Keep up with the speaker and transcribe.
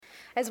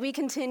As we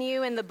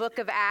continue in the book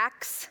of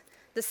Acts,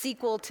 the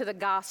sequel to the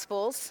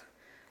Gospels,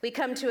 we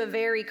come to a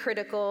very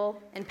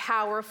critical and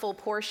powerful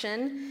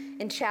portion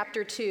in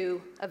chapter 2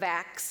 of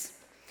Acts.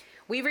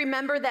 We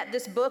remember that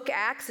this book,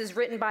 Acts, is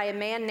written by a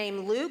man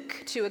named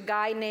Luke to a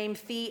guy named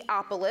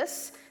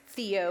Theophilus,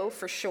 Theo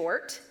for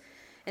short.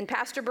 And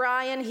Pastor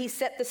Brian, he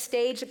set the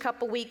stage a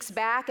couple weeks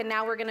back, and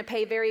now we're going to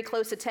pay very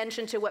close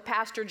attention to what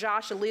Pastor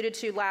Josh alluded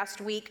to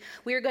last week.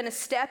 We are going to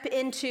step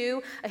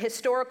into a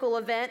historical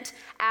event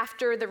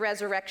after the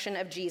resurrection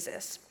of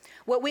Jesus.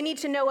 What we need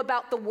to know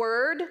about the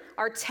Word,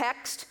 our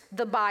text,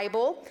 the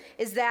Bible,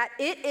 is that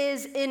it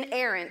is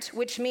inerrant,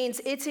 which means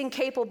it's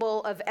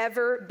incapable of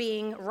ever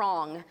being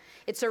wrong.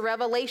 It's a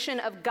revelation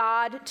of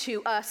God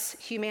to us,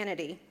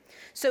 humanity.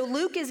 So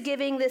Luke is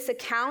giving this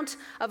account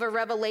of a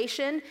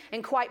revelation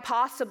and quite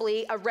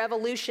possibly a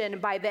revolution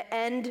by the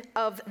end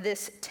of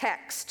this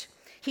text.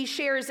 He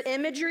shares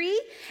imagery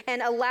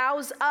and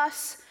allows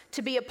us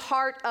to be a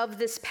part of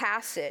this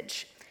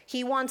passage.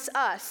 He wants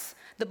us,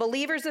 the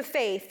believers of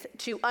faith,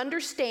 to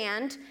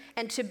understand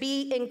and to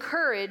be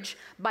encouraged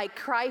by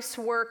Christ's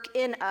work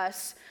in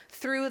us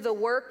through the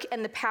work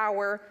and the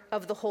power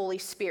of the Holy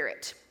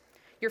Spirit.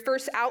 Your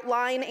first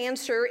outline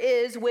answer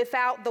is,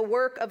 without the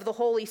work of the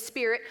Holy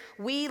Spirit,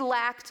 we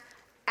lacked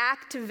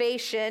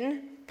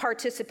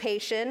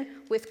participation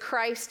with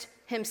Christ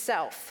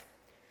himself.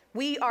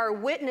 We are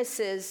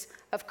witnesses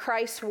of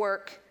Christ's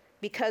work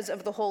because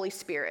of the Holy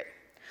Spirit.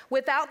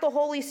 Without the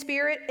Holy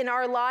Spirit in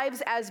our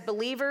lives as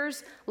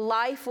believers,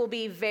 life will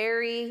be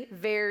very,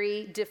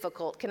 very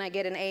difficult. Can I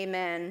get an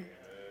amen?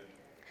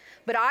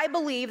 But I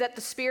believe that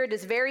the Spirit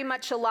is very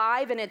much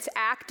alive and it's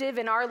active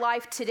in our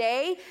life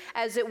today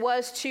as it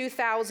was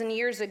 2,000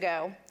 years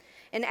ago.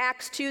 In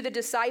Acts 2, the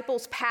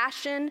disciples'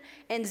 passion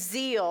and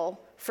zeal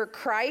for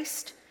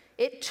Christ,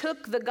 it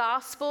took the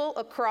gospel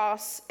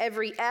across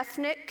every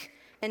ethnic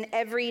and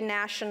every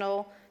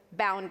national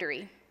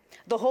boundary.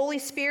 The Holy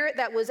Spirit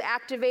that was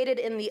activated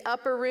in the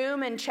upper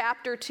room in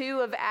chapter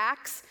 2 of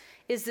Acts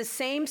is the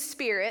same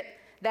Spirit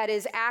that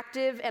is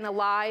active and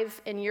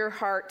alive in your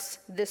hearts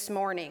this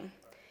morning.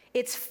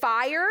 It's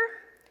fire,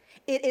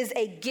 it is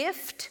a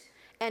gift,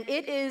 and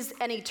it is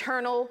an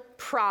eternal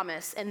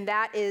promise, and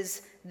that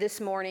is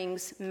this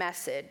morning's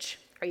message.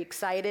 Are you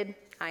excited?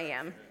 I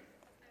am.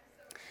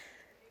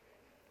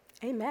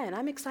 Amen.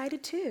 I'm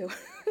excited too.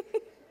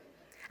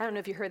 I don't know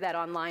if you heard that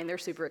online. They're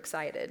super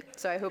excited,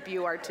 so I hope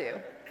you are too.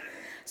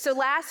 So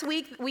last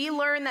week, we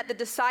learned that the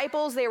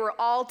disciples, they were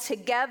all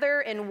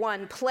together in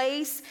one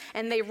place,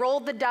 and they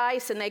rolled the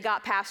dice, and they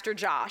got Pastor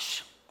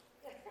Josh.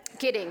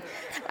 Kidding.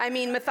 I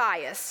mean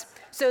Matthias.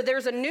 So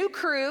there's a new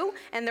crew,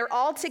 and they're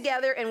all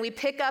together, and we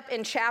pick up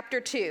in chapter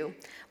 2.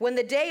 When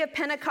the day of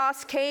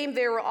Pentecost came,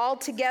 they were all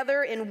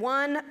together in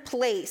one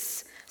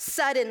place.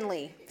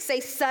 Suddenly, say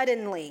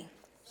suddenly.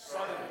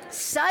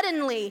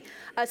 Suddenly,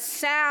 a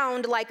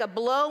sound like a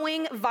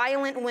blowing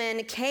violent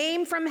wind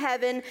came from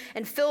heaven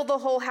and filled the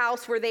whole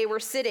house where they were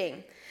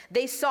sitting.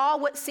 They saw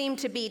what seemed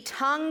to be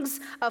tongues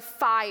of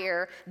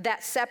fire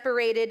that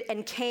separated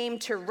and came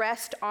to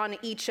rest on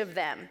each of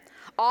them.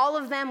 All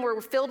of them were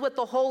filled with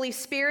the Holy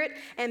Spirit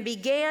and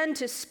began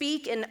to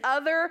speak in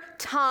other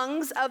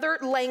tongues, other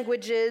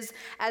languages,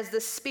 as the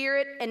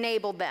Spirit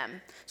enabled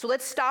them. So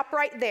let's stop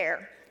right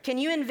there. Can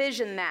you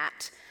envision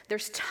that?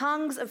 There's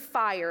tongues of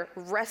fire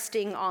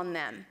resting on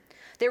them.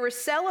 They were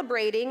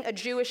celebrating a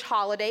Jewish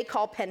holiday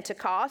called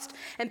Pentecost,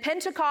 and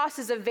Pentecost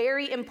is a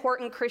very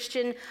important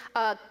Christian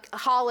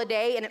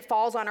holiday, and it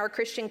falls on our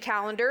Christian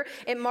calendar.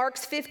 It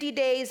marks 50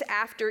 days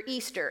after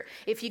Easter.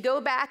 If you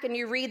go back and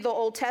you read the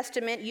Old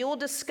Testament, you'll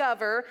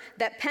discover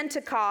that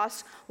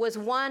Pentecost was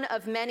one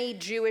of many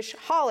Jewish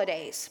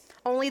holidays.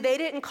 Only they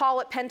didn't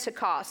call it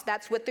Pentecost.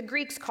 That's what the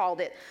Greeks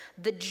called it.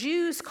 The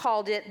Jews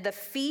called it the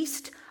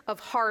Feast of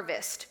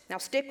Harvest. Now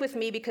stick with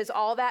me because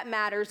all that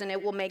matters and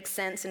it will make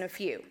sense in a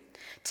few.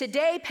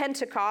 Today,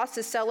 Pentecost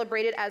is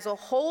celebrated as a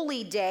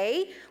holy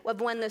day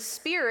of when the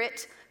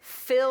Spirit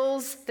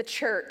fills the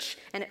church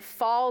and it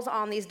falls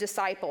on these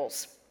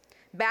disciples.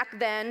 Back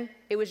then,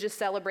 it was just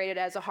celebrated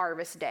as a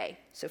harvest day.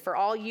 So for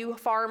all you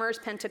farmers,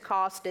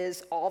 Pentecost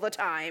is all the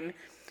time.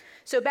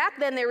 So back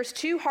then, there was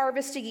 2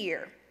 harvests a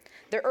year.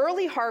 The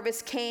early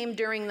harvest came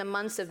during the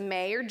months of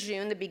May or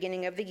June, the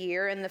beginning of the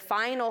year, and the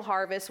final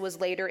harvest was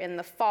later in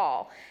the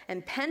fall.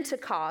 And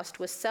Pentecost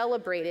was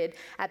celebrated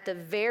at the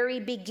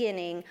very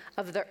beginning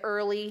of the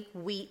early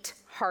wheat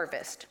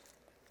harvest.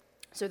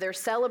 So they're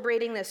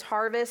celebrating this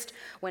harvest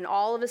when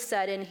all of a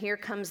sudden here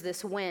comes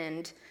this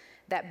wind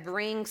that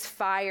brings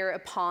fire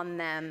upon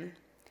them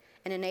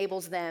and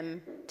enables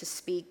them to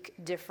speak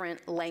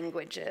different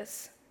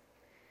languages.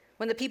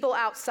 When the people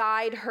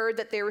outside heard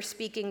that they were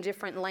speaking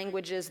different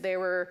languages, they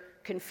were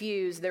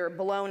confused, they were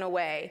blown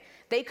away.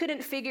 They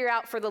couldn't figure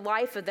out for the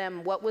life of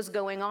them what was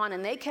going on,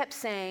 and they kept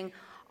saying,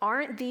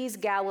 "Aren't these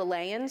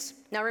Galileans?"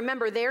 Now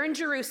remember, they're in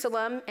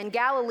Jerusalem, and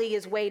Galilee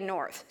is way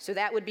north, so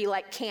that would be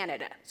like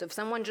Canada. So if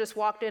someone just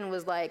walked in and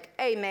was like,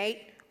 "Hey,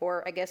 mate,"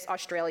 or I guess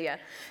Australia,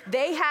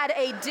 they had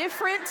a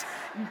different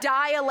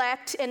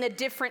dialect and a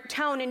different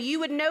tone, and you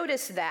would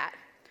notice that.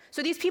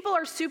 So these people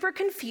are super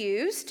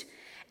confused,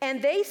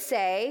 and they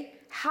say,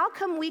 how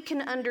come we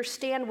can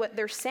understand what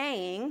they're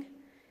saying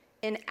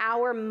in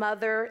our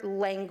mother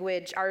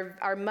language,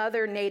 our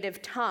mother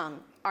native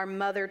tongue, our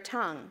mother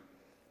tongue?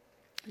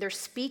 They're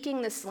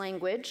speaking this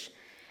language,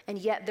 and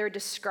yet they're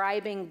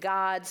describing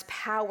God's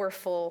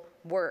powerful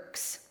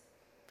works.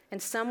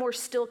 And some were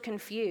still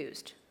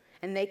confused,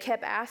 and they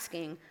kept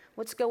asking,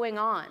 what's going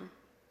on?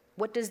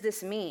 What does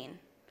this mean?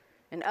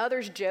 And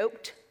others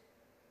joked,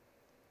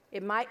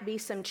 it might be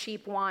some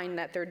cheap wine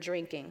that they're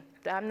drinking.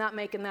 I'm not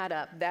making that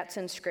up. That's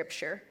in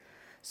Scripture.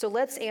 So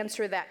let's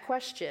answer that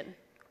question.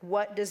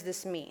 What does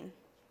this mean?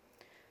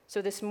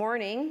 So this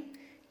morning,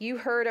 you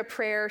heard a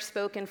prayer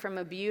spoken from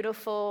a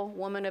beautiful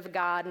woman of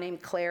God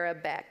named Clara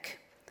Beck.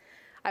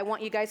 I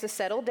want you guys to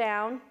settle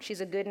down. She's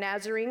a good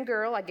Nazarene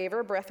girl. I gave her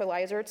a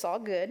breathalyzer. It's all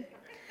good.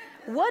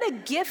 What a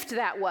gift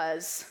that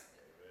was.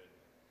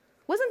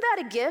 Wasn't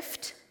that a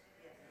gift?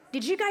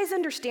 Did you guys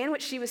understand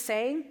what she was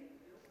saying?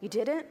 You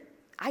didn't?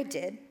 I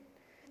did.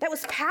 That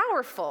was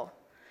powerful.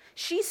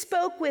 She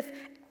spoke with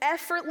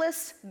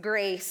effortless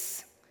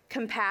grace,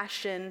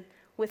 compassion,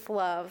 with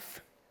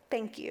love.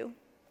 Thank you.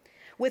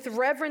 With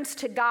reverence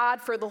to God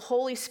for the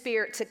Holy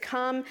Spirit to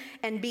come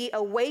and be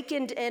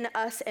awakened in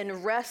us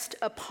and rest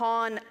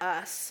upon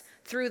us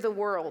through the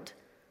world,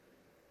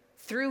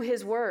 through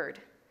His Word.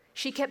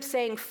 She kept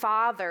saying,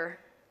 Father.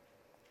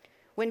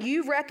 When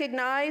you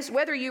recognize,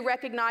 whether you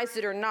recognized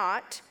it or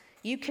not,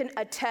 you can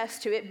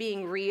attest to it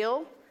being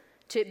real,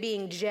 to it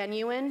being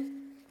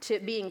genuine, to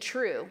it being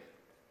true.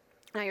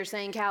 Now you're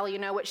saying, Callie, you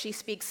know what? She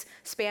speaks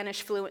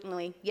Spanish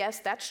fluently. Yes,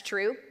 that's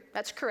true.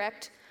 That's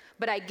correct.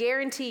 But I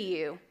guarantee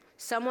you,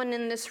 someone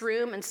in this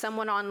room and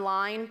someone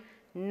online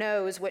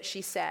knows what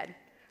she said.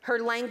 Her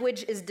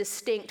language is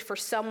distinct for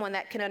someone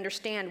that can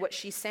understand what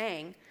she's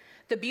saying.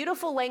 The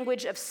beautiful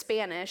language of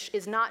Spanish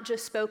is not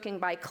just spoken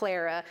by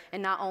Clara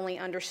and not only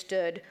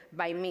understood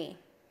by me.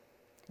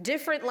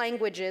 Different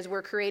languages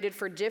were created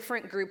for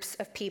different groups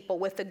of people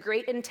with the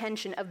great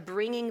intention of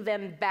bringing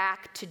them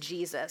back to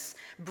Jesus,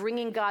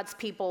 bringing God's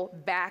people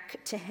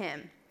back to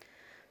Him.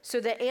 So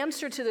the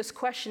answer to this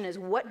question is,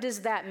 what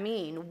does that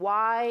mean?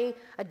 Why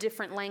a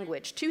different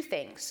language? Two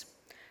things.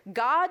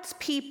 God's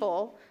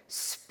people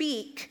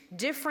speak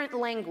different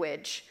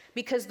language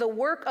because the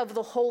work of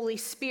the Holy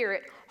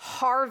Spirit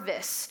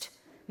harvests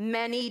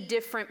many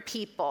different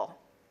people.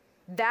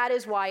 That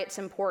is why it's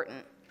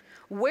important.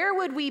 Where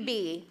would we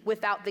be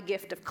without the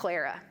gift of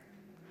Clara?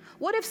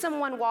 What if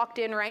someone walked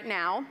in right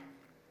now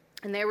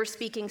and they were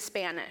speaking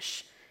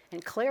Spanish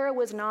and Clara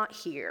was not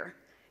here?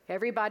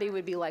 Everybody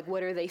would be like,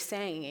 what are they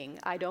saying?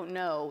 I don't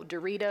know.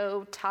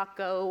 Dorito,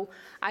 taco,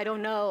 I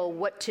don't know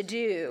what to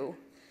do.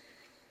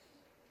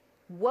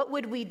 What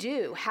would we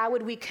do? How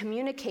would we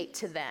communicate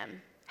to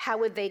them? How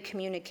would they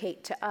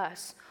communicate to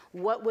us?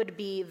 What would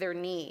be their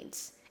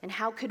needs? And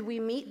how could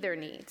we meet their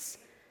needs?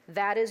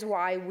 That is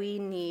why we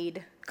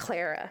need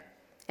Clara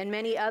and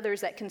many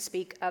others that can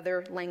speak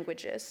other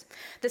languages.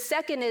 The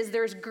second is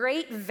there's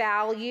great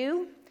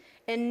value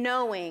in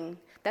knowing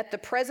that the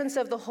presence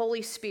of the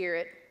Holy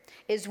Spirit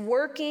is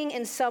working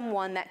in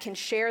someone that can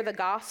share the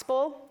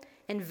gospel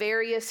in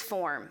various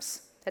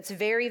forms. That's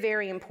very,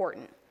 very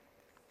important.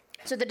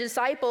 So the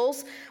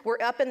disciples were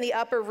up in the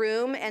upper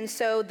room, and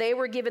so they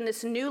were given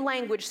this new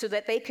language so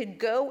that they could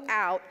go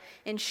out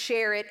and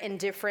share it in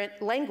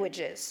different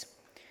languages.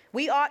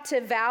 We ought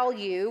to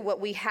value what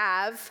we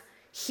have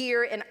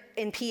here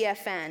in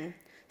PFN,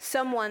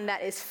 someone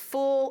that is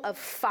full of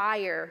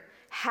fire,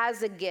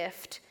 has a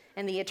gift,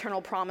 and the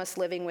eternal promise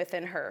living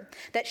within her.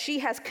 That she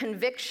has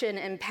conviction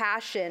and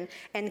passion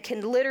and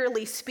can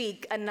literally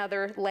speak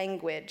another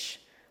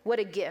language. What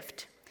a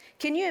gift.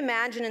 Can you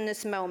imagine in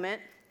this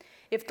moment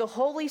if the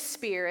Holy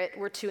Spirit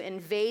were to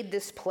invade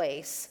this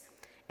place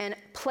and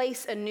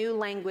place a new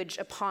language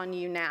upon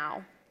you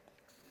now?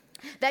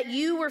 That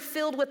you were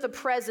filled with the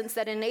presence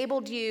that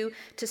enabled you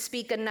to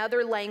speak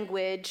another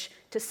language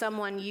to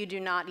someone you do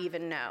not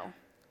even know.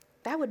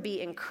 That would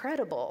be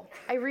incredible.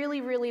 I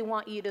really, really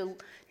want you to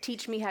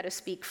teach me how to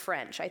speak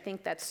French. I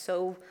think that's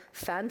so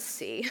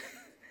fancy.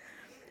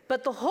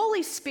 But the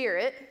Holy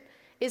Spirit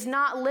is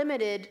not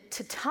limited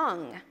to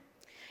tongue.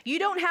 You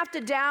don't have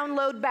to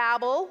download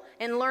Babbel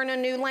and learn a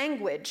new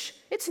language.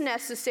 It's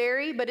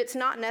necessary, but it's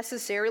not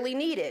necessarily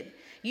needed.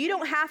 You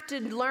don't have to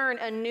learn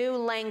a new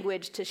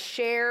language to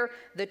share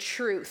the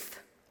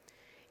truth.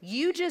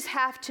 You just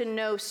have to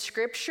know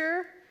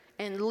Scripture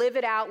and live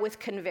it out with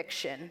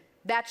conviction.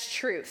 That's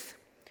truth.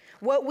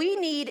 What we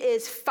need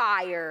is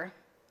fire.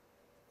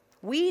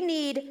 We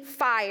need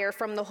fire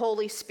from the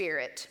Holy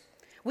Spirit.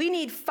 We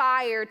need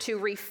fire to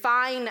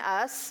refine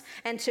us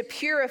and to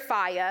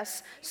purify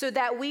us so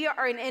that we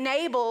are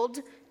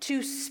enabled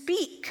to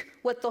speak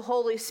what the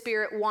Holy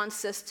Spirit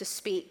wants us to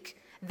speak.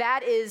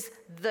 That is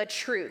the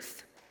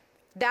truth.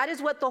 That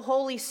is what the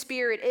Holy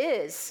Spirit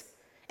is,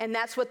 and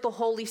that's what the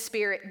Holy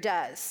Spirit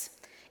does.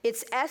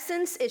 Its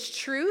essence is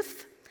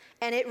truth,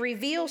 and it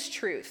reveals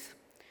truth.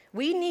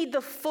 We need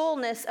the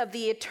fullness of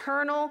the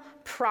eternal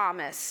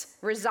promise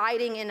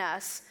residing in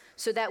us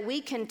so that we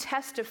can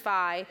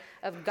testify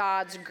of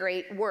God's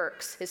great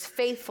works, his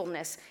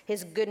faithfulness,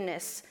 his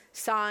goodness,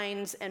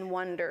 signs and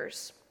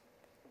wonders.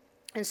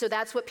 And so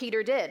that's what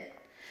Peter did.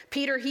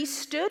 Peter, he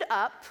stood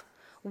up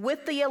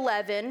with the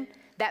 11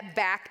 that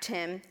backed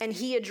him, and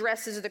he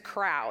addresses the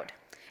crowd.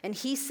 And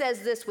he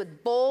says this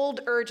with bold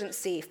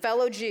urgency: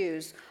 fellow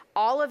Jews,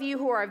 all of you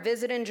who are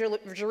visiting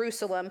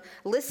Jerusalem,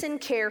 listen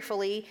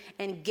carefully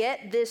and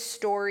get this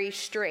story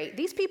straight.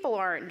 These people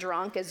aren't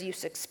drunk as you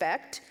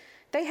suspect.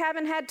 They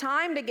haven't had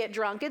time to get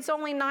drunk. It's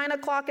only 9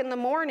 o'clock in the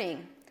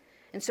morning.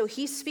 And so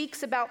he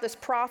speaks about this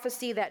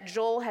prophecy that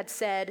Joel had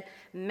said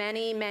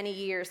many, many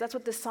years. That's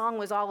what this song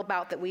was all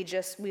about that we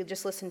just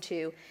listened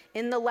to.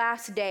 In the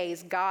last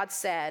days, God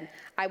said,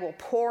 I will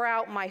pour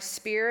out my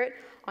spirit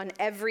on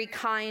every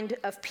kind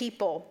of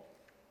people.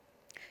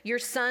 Your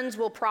sons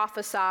will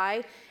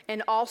prophesy,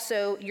 and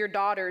also your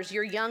daughters.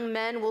 Your young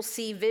men will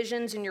see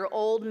visions, and your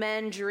old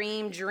men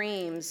dream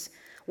dreams.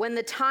 When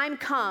the time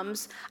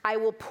comes, I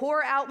will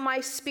pour out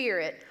my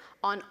spirit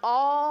on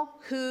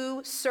all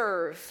who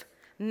serve,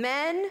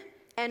 men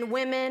and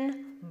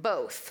women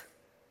both,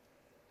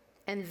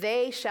 and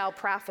they shall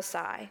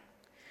prophesy.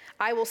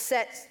 I will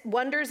set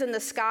wonders in the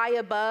sky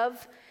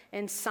above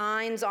and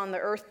signs on the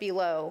earth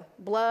below,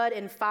 blood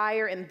and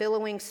fire and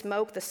billowing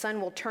smoke. The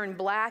sun will turn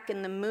black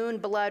and the moon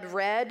blood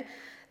red.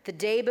 The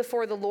day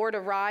before the Lord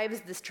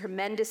arrives, this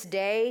tremendous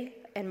day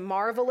and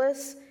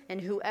marvelous, and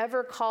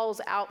whoever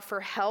calls out for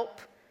help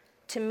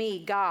to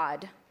me,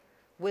 God,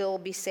 will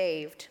be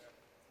saved.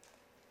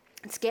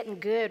 It's getting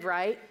good,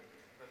 right?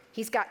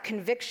 He's got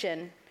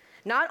conviction.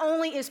 Not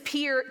only is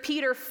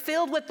Peter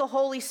filled with the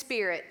Holy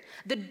Spirit,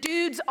 the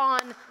dude's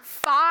on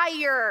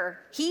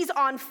fire. He's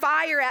on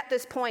fire at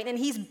this point, and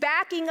he's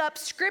backing up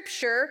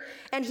scripture,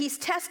 and he's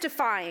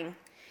testifying.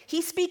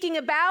 He's speaking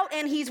about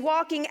and he's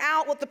walking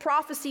out what the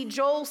prophecy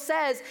Joel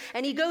says,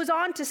 and he goes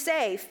on to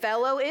say,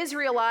 fellow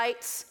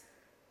Israelites,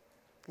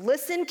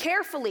 listen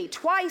carefully.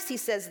 Twice he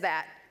says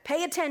that.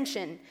 Pay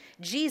attention.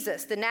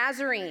 Jesus, the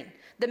Nazarene,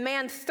 the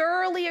man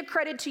thoroughly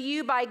accredited to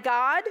you by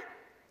God,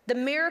 the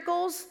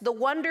miracles, the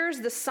wonders,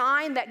 the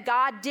sign that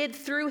God did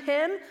through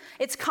him,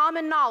 it's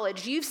common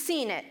knowledge. You've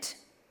seen it.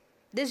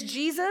 This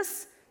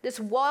Jesus, this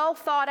well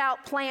thought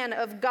out plan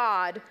of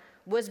God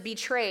was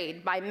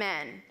betrayed by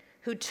men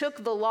who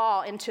took the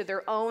law into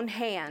their own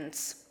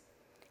hands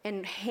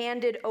and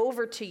handed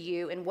over to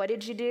you. And what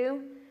did you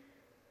do?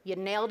 You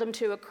nailed him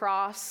to a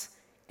cross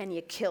and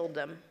you killed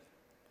him.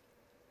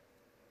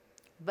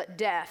 But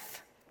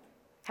death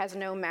has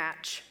no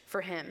match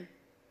for him.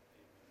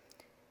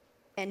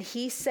 And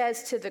he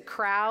says to the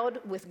crowd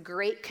with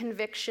great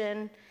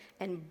conviction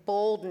and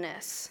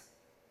boldness,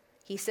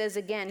 he says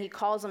again, he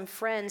calls them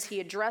friends, he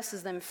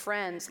addresses them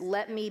friends,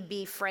 let me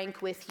be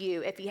frank with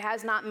you. If he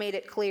has not made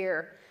it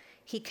clear,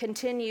 he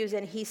continues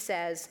and he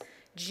says,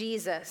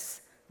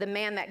 Jesus, the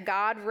man that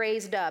God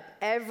raised up,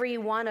 every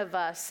one of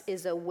us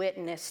is a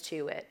witness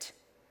to it.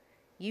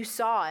 You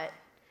saw it.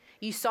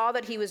 You saw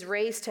that he was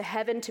raised to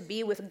heaven to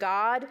be with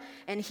God,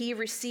 and he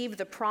received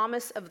the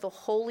promise of the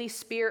Holy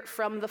Spirit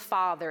from the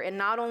Father. And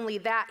not only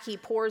that, he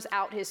pours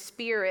out his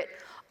Spirit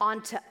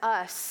onto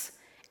us,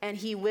 and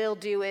he will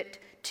do it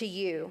to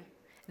you.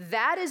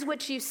 That is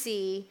what you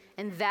see,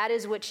 and that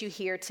is what you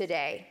hear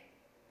today.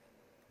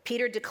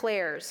 Peter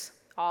declares,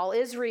 all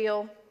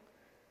Israel,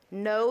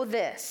 know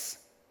this.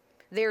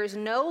 There is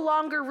no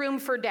longer room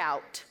for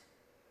doubt.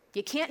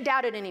 You can't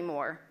doubt it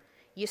anymore.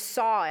 You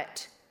saw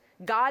it.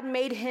 God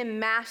made him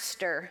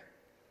master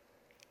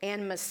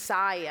and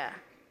Messiah.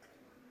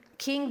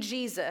 King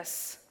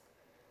Jesus,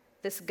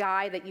 this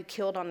guy that you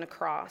killed on the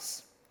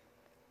cross.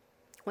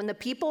 When the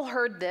people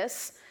heard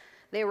this,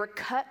 they were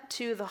cut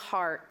to the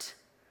heart.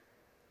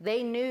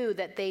 They knew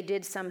that they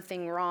did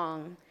something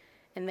wrong,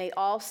 and they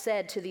all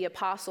said to the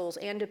apostles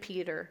and to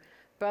Peter,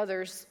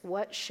 brothers,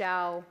 what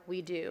shall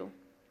we do?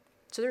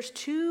 So there's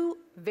two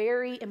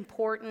very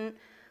important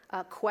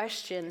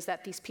questions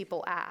that these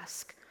people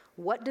ask.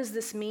 What does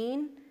this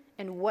mean,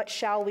 and what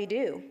shall we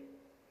do?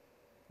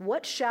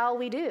 What shall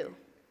we do?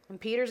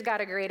 And Peter's got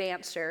a great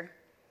answer.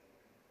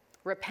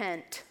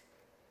 Repent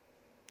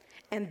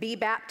and be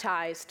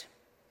baptized,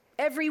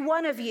 every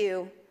one of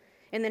you,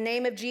 in the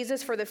name of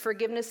Jesus for the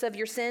forgiveness of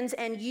your sins,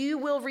 and you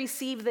will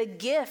receive the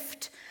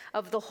gift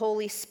of the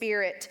Holy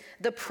Spirit.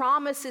 The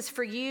promise is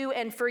for you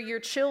and for your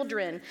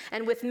children.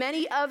 And with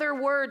many other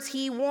words,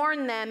 he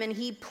warned them and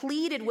he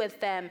pleaded with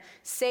them,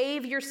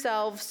 save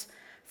yourselves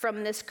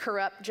from this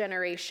corrupt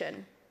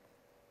generation.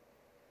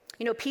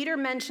 You know, Peter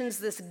mentions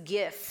this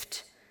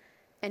gift,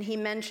 and he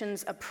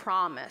mentions a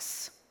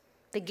promise,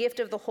 the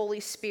gift of the Holy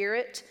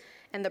Spirit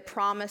and the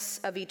promise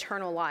of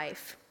eternal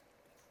life.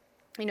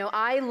 You know,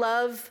 I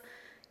love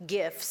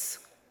gifts.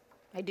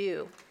 I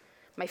do.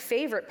 My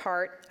favorite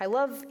part, I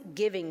love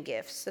giving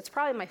gifts. That's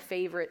probably my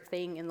favorite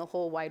thing in the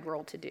whole wide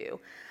world to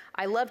do.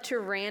 I love to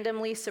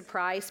randomly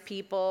surprise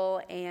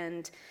people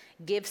and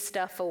give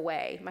stuff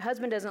away. My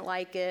husband doesn't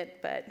like it,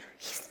 but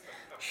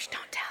shh,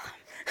 don't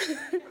tell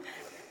him.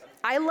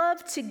 I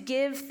love to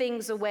give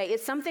things away.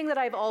 It's something that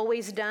I've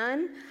always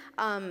done.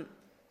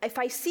 If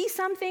I see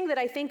something that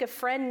I think a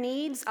friend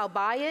needs, I'll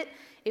buy it.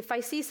 If I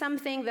see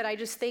something that I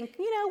just think,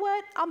 you know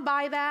what, I'll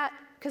buy that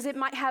because it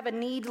might have a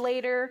need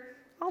later,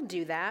 I'll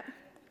do that.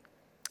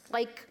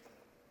 Like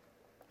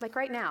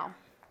right now.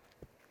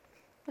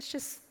 Let's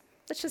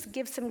just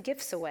give some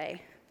gifts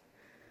away.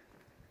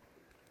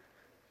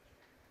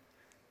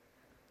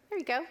 There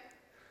you go.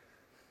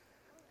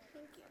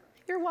 Thank you.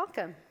 You're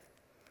welcome.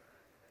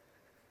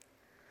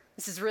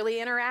 This is really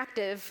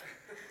interactive.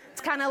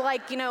 It's kind of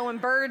like, when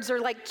birds are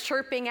like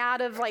chirping out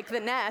of like the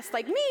nest,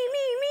 like me.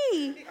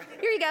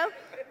 Here you go.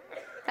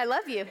 I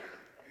love you.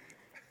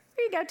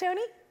 Here you go,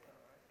 Tony.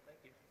 Thank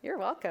you. You're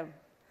welcome.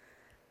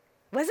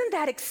 Wasn't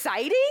that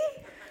exciting?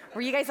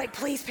 Were you guys like,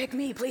 please pick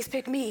me, please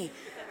pick me?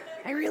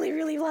 I really,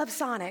 really love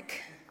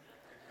Sonic.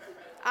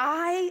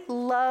 I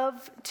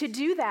love to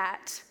do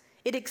that.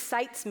 It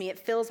excites me. It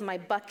fills my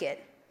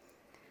bucket.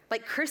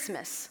 Like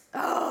Christmas.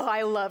 Oh,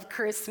 I love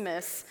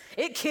Christmas.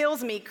 It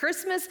kills me.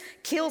 Christmas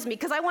kills me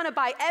because I want to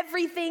buy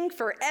everything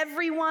for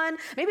everyone.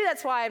 Maybe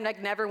that's why I've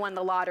like never won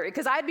the lottery,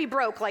 because I'd be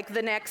broke like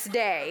the next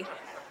day.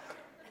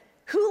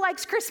 Who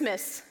likes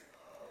Christmas?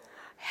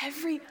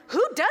 Who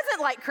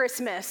doesn't like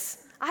Christmas?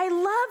 I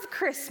love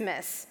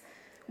Christmas.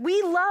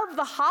 We love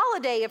the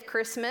holiday of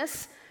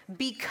Christmas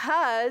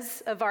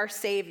because of our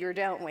Savior,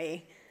 don't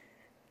we?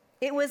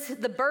 It was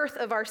the birth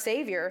of our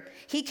Savior.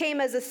 He came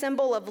as a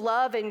symbol of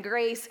love and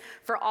grace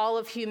for all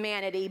of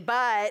humanity.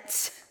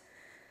 But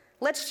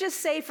let's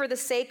just say, for the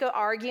sake of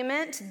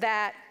argument,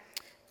 that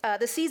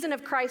the season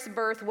of Christ's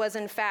birth was,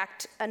 in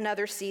fact,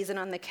 another season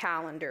on the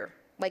calendar.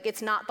 Like,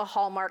 it's not the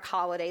Hallmark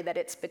holiday that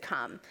it's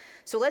become.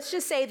 So let's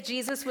just say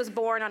Jesus was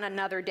born on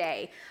another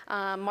day,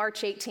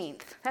 March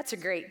 18th. That's a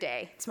great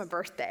day. It's my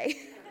birthday.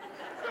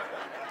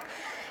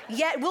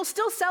 Yet we'll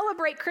still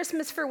celebrate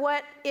Christmas for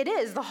what it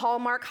is, the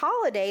Hallmark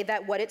holiday,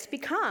 what it's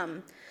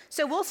become.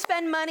 So we'll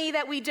spend money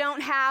that we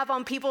don't have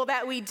on people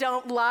that we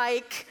don't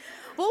like.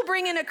 We'll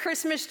bring in a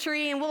Christmas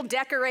tree and we'll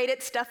decorate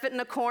it, stuff it in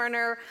a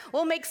corner.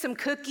 We'll make some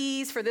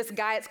cookies for this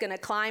guy that's gonna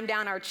climb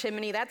down our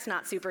chimney. That's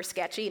not super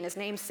sketchy, and his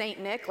name's Saint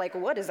Nick. Like,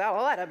 what is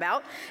all that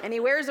about? And he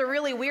wears a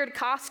really weird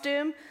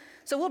costume.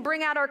 So we'll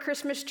bring out our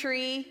Christmas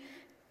tree,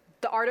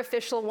 the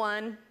artificial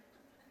one,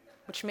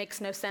 which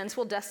makes no sense.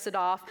 We'll dust it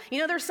off.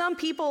 There's some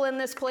people in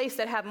this place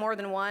that have more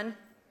than one.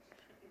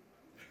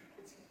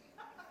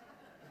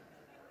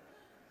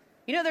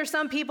 There's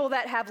some people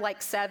that have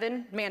like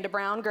 7, Amanda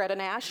Brown, Greta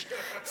Nash,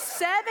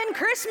 7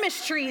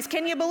 Christmas trees.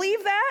 Can you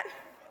believe that?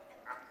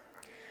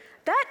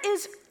 That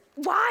is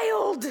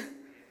wild,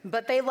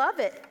 but they love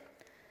it.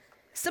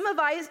 Some of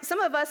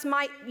us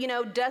might,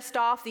 dust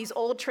off these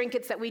old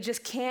trinkets that we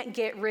just can't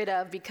get rid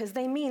of because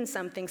they mean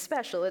something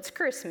special. It's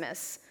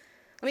Christmas.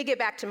 Let me get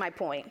back to my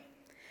point.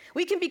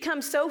 We can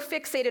become so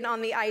fixated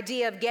on the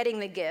idea of getting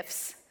the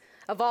gifts,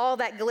 of all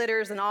that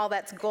glitters and all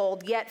that's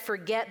gold, yet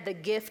forget the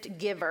gift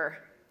giver,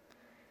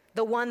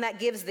 the one that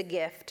gives the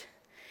gift.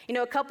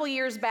 A couple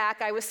years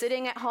back, I was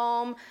sitting at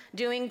home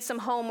doing some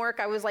homework.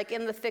 I was like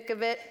in the thick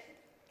of it,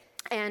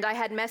 and I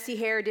had messy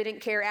hair,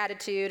 didn't care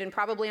attitude, and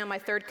probably on my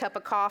 3rd cup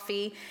of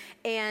coffee,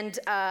 and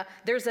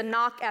there's a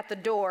knock at the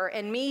door,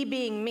 and me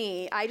being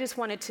me, I just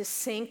wanted to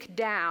sink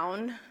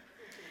down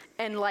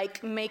and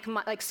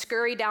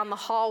scurry down the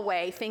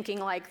hallway thinking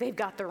like they've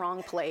got the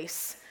wrong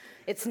place.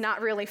 It's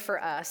not really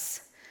for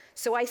us.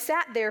 So I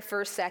sat there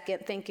for a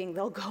second thinking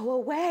they'll go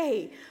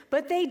away,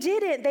 but they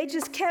didn't. They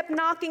just kept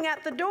knocking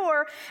at the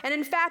door. And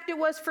in fact, it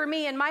was for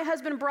me. And my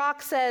husband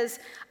Brock says,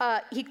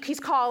 he's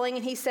calling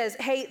and he says,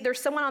 hey, there's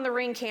someone on the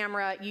Ring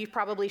camera. You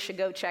probably should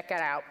go check it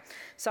out.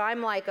 So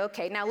I'm like,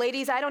 okay. Now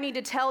ladies, I don't need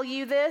to tell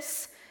you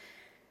this.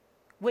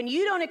 When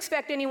you don't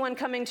expect anyone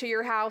coming to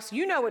your house,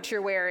 you know what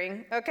you're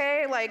wearing,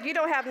 okay? Like, you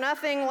don't have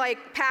nothing,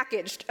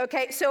 packaged,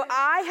 okay? So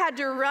I had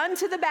to run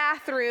to the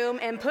bathroom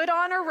and put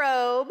on a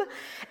robe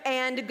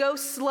and go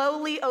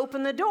slowly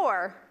open the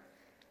door.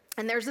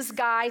 And there's this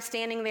guy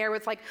standing there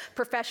with,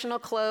 professional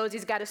clothes.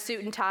 He's got a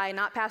suit and tie,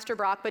 not Pastor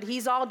Brock, but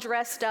he's all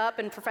dressed up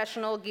in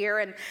professional gear.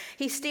 And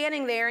he's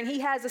standing there, and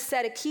he has a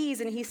set of keys,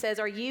 and he says,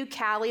 are you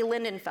Callie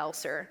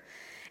Lindenfelser?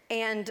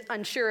 And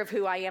unsure of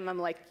who I am, I'm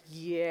like,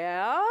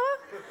 yeah?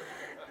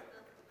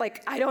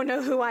 I don't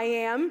know who I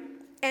am.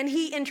 And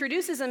he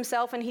introduces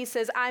himself and he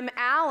says, I'm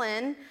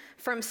Alan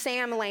from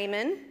Sam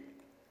Lehman.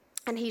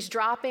 And he's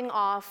dropping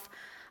off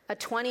a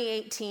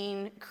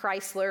 2018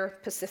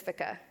 Chrysler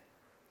Pacifica.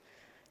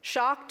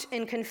 Shocked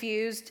and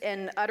confused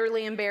and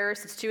utterly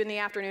embarrassed. It's 2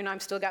 p.m.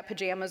 I've still got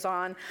pajamas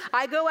on.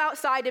 I go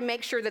outside to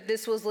make sure that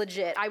this was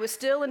legit. I was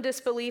still in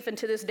disbelief, and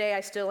to this day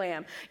I still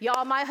am.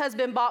 Y'all, my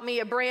husband bought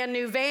me a brand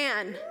new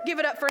van. Give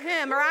it up for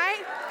him,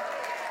 right?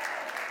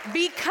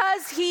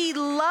 Because he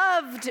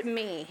loved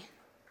me.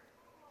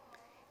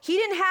 He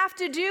didn't have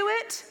to do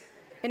it,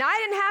 and I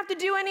didn't have to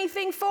do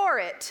anything for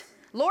it.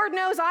 Lord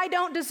knows I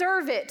don't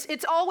deserve it.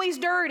 It's always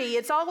dirty.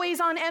 It's always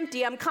on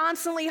empty. I'm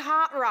constantly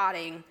hot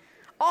rodding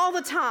all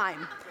the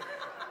time.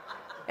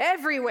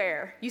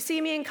 Everywhere. You see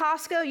me in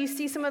Costco, you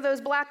see some of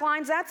those black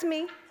lines, that's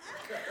me.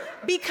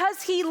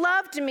 Because he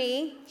loved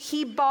me,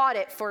 he bought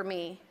it for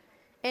me,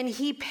 and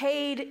he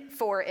paid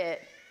for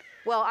it.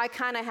 Well, I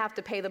kind of have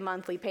to pay the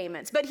monthly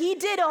payments. But he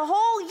did a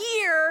whole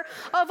year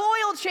of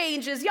oil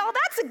changes. Y'all,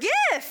 that's a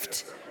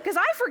gift, because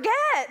I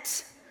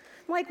forget.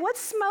 I'm like, what's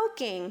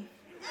smoking?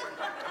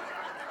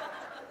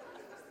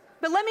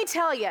 But let me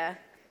tell you,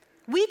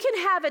 we can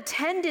have a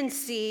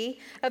tendency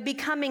of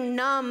becoming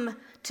numb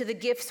to the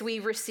gifts we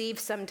receive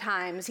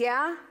sometimes,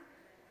 yeah?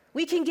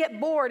 We can get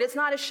bored. It's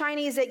not as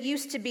shiny as it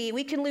used to be.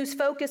 We can lose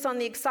focus on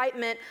the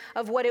excitement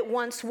of what it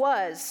once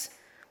was.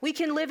 We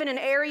can live in an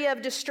area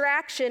of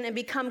distraction and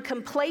become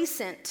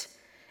complacent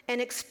and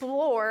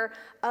explore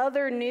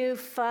other new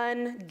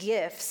fun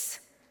gifts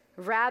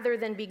rather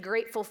than be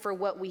grateful for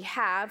what we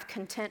have,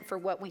 content for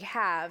what we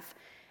have,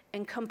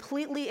 and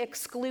completely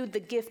exclude the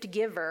gift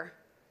giver.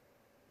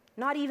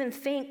 Not even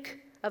think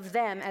of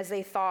them as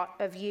they thought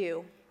of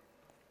you.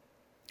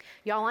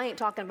 Y'all, I ain't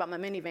talking about my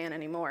minivan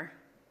anymore.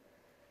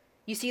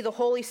 You see, the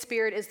Holy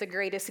Spirit is the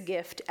greatest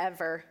gift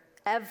ever,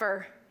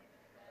 ever.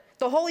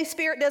 The Holy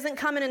Spirit doesn't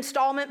come in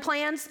installment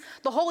plans.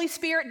 The Holy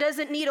Spirit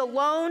doesn't need a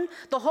loan.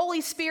 The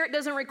Holy Spirit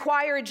doesn't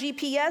require a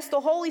GPS. The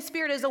Holy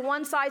Spirit is a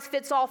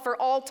one-size-fits-all for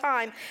all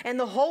time. And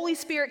the Holy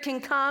Spirit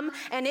can come,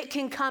 and it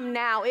can come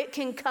now. It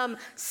can come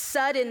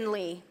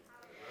suddenly.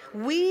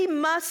 We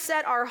must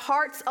set our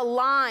hearts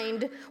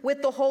aligned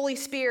with the Holy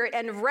Spirit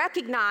and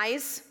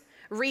recognize,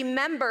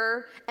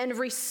 remember, and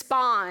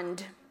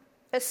respond,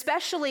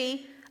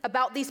 especially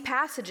about these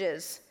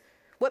passages.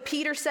 What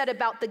Peter said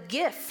about the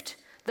gift,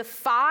 the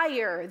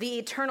fire, the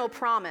eternal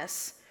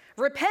promise.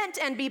 Repent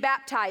and be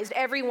baptized,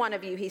 every one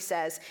of you, he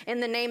says, in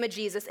the name of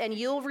Jesus, and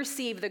you'll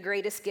receive the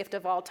greatest gift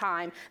of all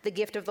time, the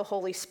gift of the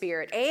Holy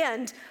Spirit,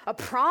 and a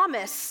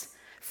promise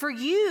for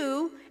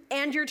you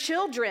and your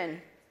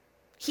children.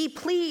 He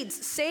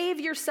pleads, save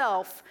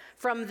yourself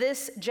from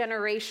this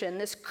generation,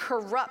 this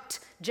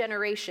corrupt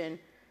generation.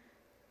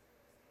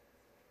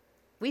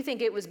 We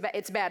think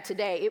it's bad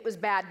today. It was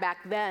bad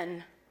back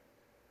then.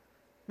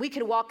 We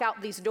could walk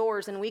out these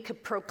doors and we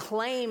could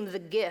proclaim the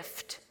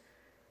gift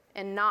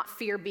and not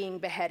fear being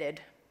beheaded.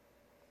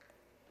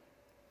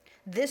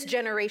 This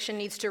generation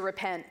needs to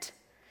repent.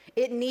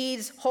 It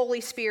needs Holy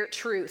Spirit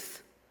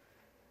truth.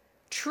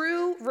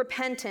 True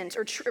repentance,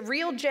 or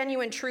real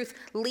genuine truth,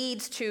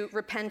 leads to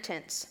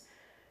repentance.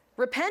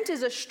 Repent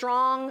is a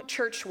strong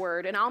church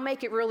word, and I'll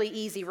make it really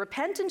easy.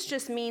 Repentance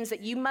just means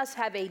that you must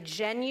have a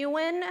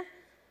genuine,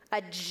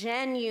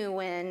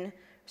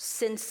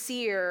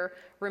 sincere,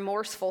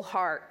 remorseful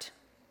heart,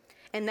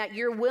 and that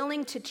you're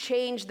willing to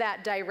change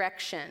that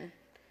direction.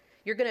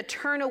 You're going to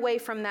turn away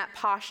from that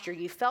posture.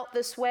 You felt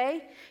this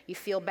way, you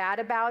feel bad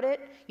about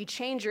it, you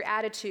change your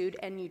attitude,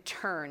 and you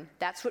turn.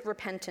 That's what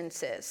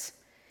repentance is.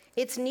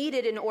 It's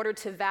needed in order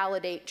to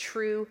validate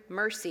true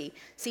mercy.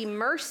 See,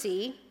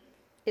 mercy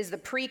is the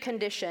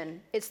precondition.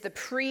 It's the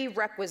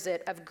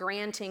prerequisite of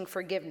granting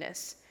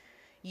forgiveness.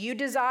 You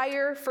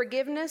desire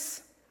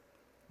forgiveness?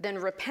 Then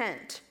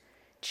repent.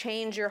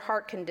 Change your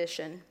heart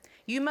condition.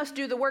 You must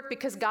do the work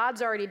because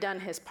God's already done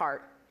his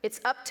part. It's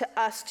up to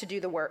us to do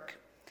the work.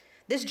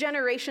 This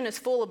generation is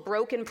full of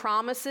broken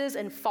promises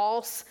and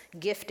false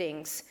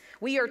giftings.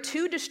 We are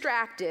too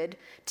distracted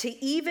to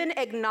even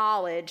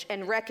acknowledge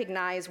and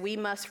recognize we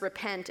must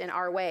repent in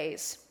our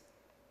ways.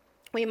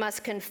 We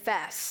must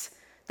confess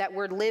that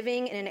we're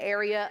living in an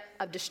area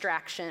of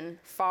distraction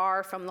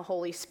far from the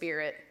Holy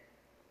Spirit.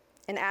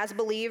 And as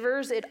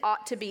believers, it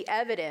ought to be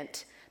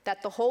evident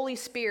that the Holy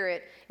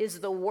Spirit is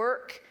the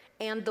work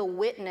and the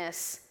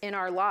witness in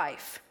our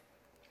life.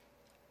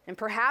 And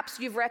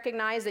perhaps you've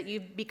recognized that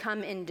you've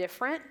become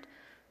indifferent,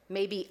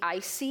 maybe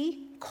icy,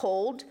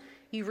 cold.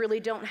 You really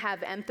don't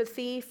have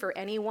empathy for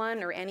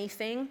anyone or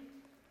anything.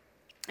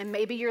 And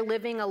maybe you're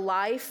living a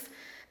life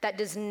that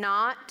does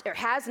not, or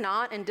has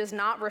not, and does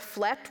not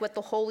reflect what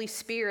the Holy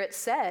Spirit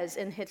says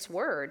in His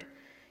Word.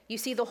 You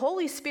see, the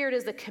Holy Spirit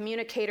is the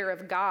communicator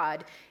of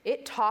God.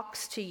 It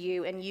talks to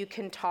you, and you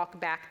can talk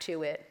back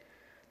to it.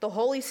 The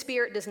Holy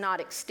Spirit does not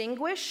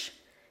extinguish.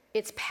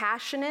 It's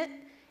passionate.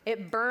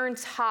 It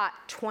burns hot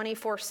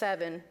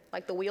 24/7,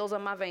 like the wheels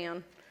on my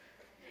van.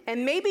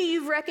 And maybe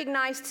you've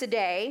recognized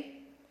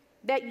today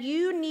that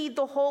you need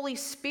the Holy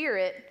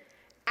Spirit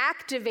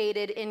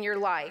activated in your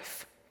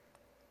life,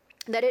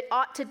 that it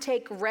ought to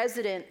take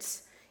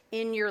residence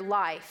in your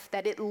life,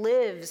 that it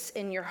lives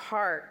in your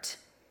heart.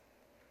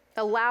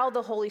 Allow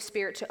the Holy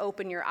Spirit to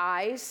open your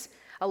eyes,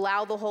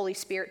 allow the Holy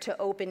Spirit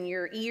to open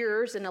your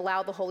ears, and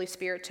allow the Holy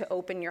Spirit to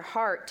open your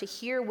heart to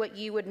hear what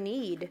you would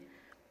need.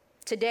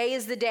 Today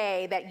is the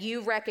day that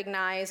you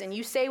recognize and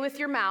you say with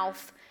your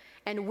mouth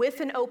and with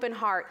an open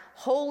heart,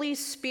 Holy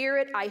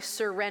Spirit, I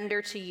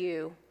surrender to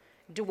you.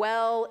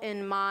 Dwell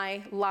in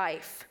my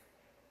life.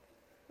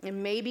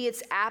 And maybe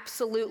it's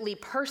absolutely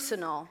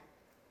personal.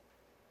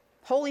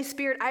 Holy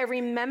Spirit, I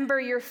remember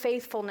your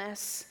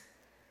faithfulness.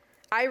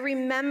 I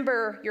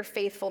remember your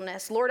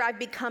faithfulness. Lord, I've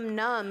become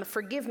numb.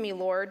 Forgive me,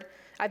 Lord.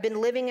 I've been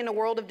living in a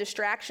world of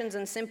distractions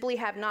and simply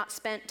have not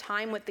spent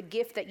time with the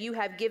gift that you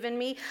have given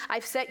me.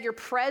 I've set your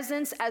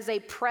presence as a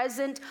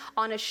present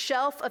on a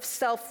shelf of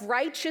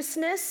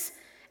self-righteousness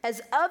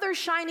as other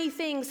shiny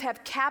things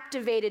have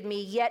captivated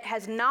me, yet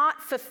has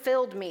not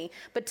fulfilled me.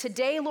 But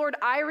today, Lord,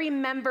 I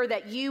remember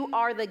that you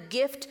are the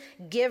gift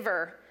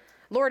giver.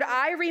 Lord,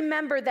 I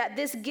remember that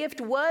this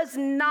gift was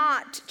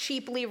not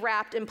cheaply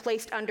wrapped and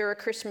placed under a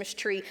Christmas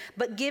tree,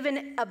 but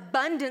given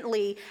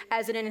abundantly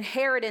as an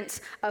inheritance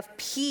of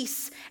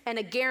peace and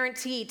a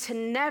guarantee to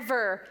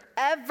never,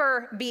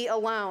 ever be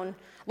alone.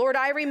 Lord,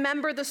 I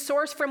remember the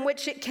source from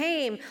which it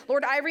came.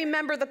 Lord, I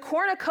remember the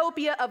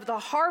cornucopia of the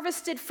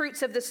harvested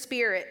fruits of the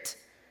Spirit.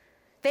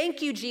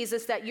 Thank you,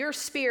 Jesus, that your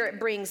Spirit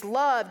brings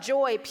love,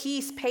 joy,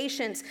 peace,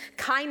 patience,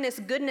 kindness,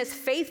 goodness,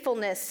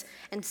 faithfulness,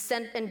 and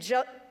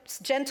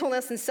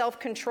gentleness and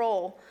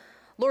self-control.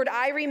 Lord,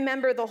 I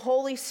remember the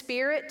Holy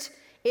Spirit.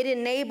 It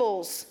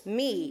enables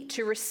me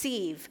to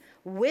receive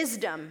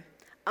wisdom,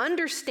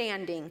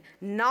 understanding,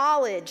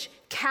 knowledge,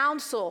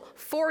 counsel,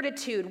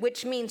 fortitude,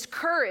 which means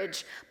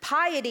courage,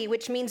 piety,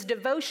 which means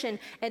devotion,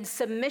 and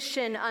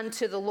submission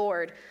unto the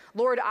Lord.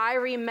 Lord, I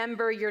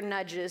remember your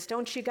nudges.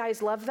 Don't you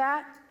guys love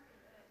that?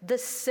 The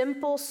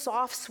simple,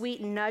 soft,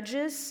 sweet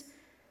nudges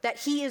that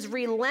he is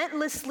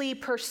relentlessly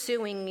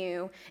pursuing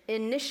you,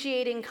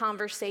 initiating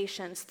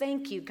conversations.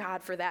 Thank you,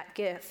 God, for that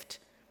gift.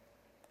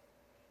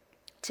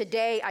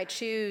 Today, I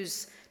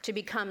choose to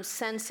become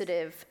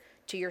sensitive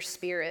to your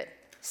Spirit,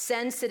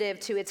 sensitive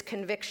to its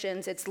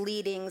convictions, its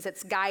leadings,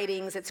 its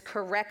guidings, its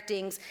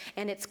correctings,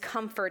 and its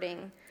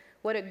comforting.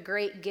 What a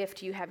great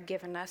gift you have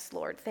given us,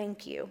 Lord.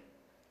 Thank you.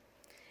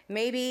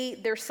 Maybe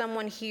there's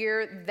someone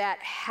here that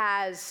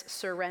has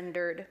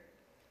surrendered.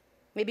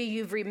 Maybe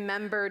you've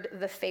remembered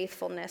the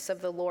faithfulness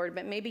of the Lord,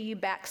 but maybe you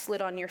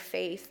backslid on your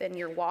faith and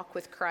your walk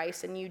with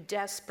Christ, and you're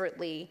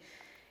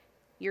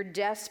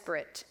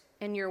desperate,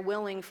 and you're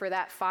willing for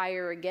that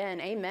fire again.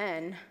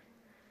 Amen.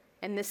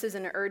 And this is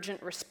an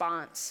urgent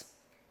response.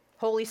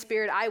 Holy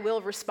Spirit, I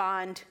will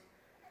respond.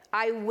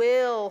 I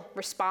will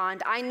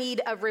respond. I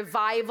need a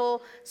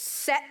revival.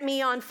 Set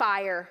me on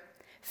fire.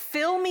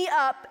 Fill me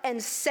up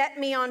and set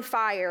me on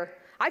fire.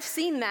 I've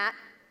seen that.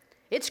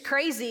 It's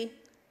crazy,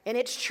 and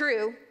it's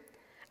true.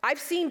 I've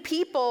seen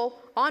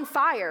people on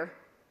fire.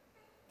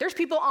 There's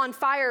people on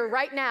fire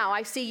right now.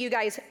 I see you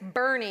guys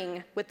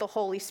burning with the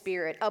Holy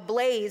Spirit,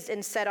 ablaze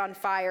and set on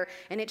fire,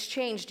 and it's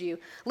changed you.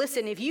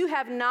 Listen, if you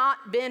have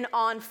not been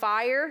on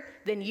fire,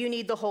 then you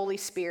need the Holy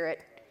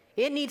Spirit.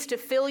 It needs to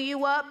fill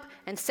you up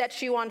and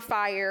set you on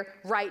fire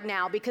right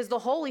now, because the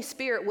Holy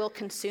Spirit will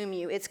consume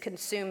you. It's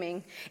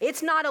consuming.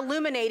 It's not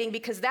illuminating,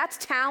 because that's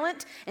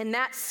talent and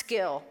that's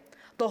skill.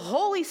 The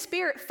Holy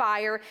Spirit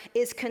fire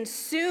is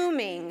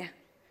consuming.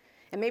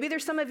 And maybe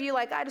there's some of you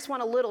like, I just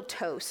want a little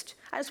toast.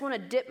 I just want to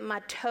dip my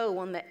toe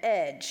on the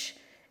edge.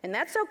 And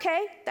that's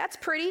okay. That's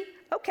pretty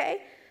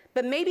okay.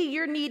 But maybe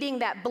you're needing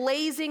that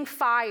blazing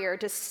fire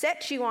to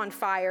set you on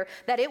fire,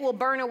 that it will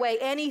burn away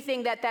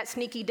anything that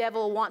sneaky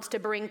devil wants to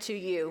bring to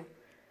you.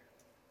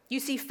 You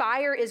see,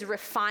 fire is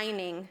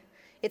refining.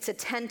 It's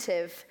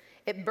attentive.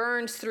 It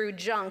burns through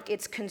junk.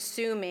 It's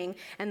consuming.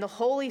 And the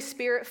Holy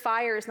Spirit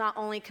fire is not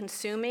only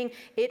consuming,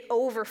 it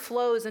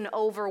overflows and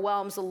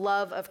overwhelms the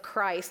love of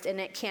Christ, and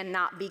it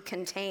cannot be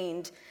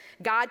contained.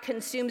 God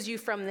consumes you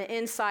from the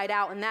inside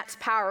out, and that's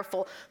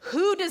powerful.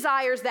 Who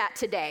desires that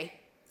today?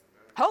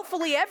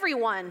 Hopefully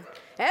everyone.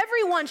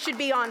 Everyone should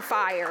be on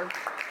fire.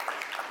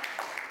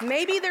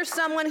 Maybe there's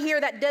someone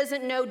here that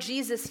doesn't know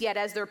Jesus yet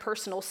as their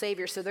personal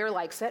Savior. So they're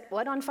like, set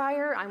what on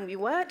fire?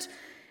 What?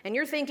 And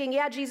you're thinking,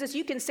 yeah, Jesus,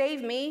 you can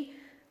save me,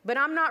 but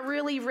I'm not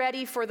really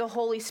ready for the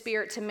Holy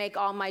Spirit to make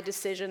all my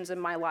decisions in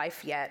my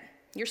life yet.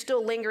 You're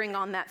still lingering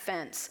on that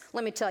fence.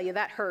 Let me tell you,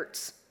 that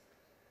hurts.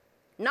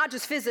 Not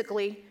just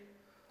physically.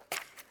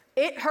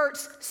 It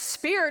hurts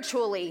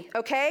spiritually,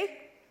 okay?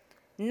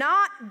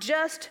 Not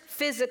just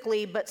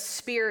physically, but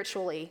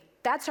spiritually.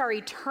 That's our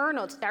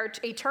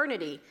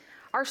eternity.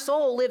 Our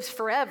soul lives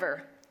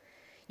forever.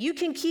 You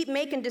can keep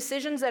making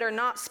decisions that are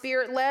not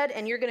Spirit-led,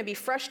 and you're going to be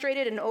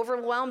frustrated and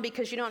overwhelmed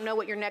because you don't know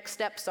what your next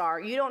steps are.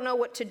 You don't know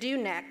what to do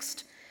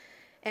next.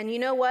 And you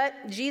know what?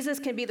 Jesus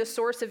can be the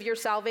source of your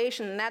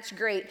salvation, and that's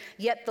great.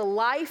 Yet the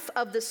life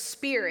of the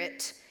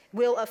Spirit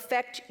will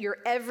affect your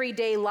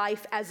everyday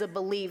life as a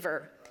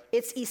believer.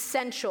 It's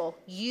essential.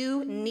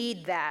 You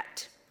need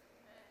that.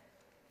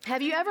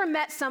 Have you ever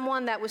met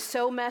someone that was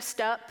so messed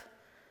up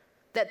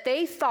that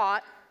they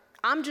thought,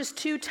 I'm just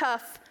too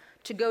tough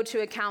to go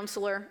to a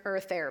counselor or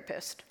a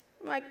therapist?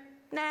 I'm like,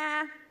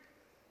 nah,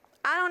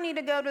 I don't need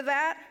to go to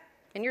that.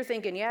 And you're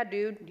thinking, yeah,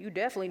 dude, you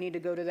definitely need to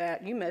go to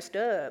that. You messed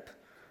up.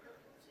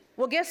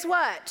 Well, guess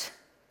what?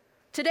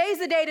 Today's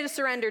the day to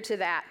surrender to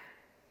that.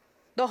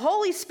 The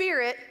Holy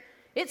Spirit,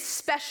 it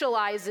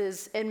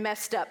specializes in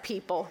messed up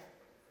people.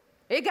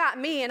 It got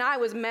me, and I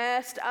was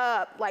messed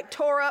up, like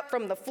tore up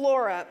from the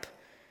floor up.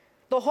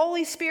 The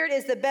Holy Spirit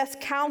is the best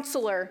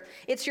counselor.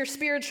 It's your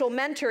spiritual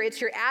mentor.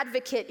 It's your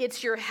advocate.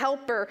 It's your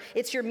helper.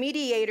 It's your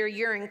mediator,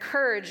 your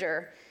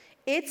encourager.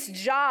 Its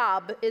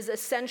job is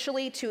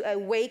essentially to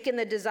awaken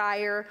the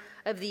desire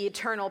of the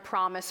eternal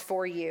promise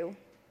for you.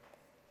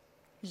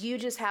 You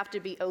just have to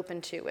be open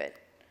to it.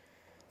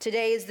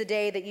 Today is the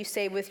day that you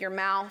say with your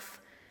mouth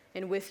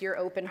and with your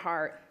open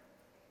heart,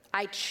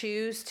 I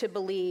choose to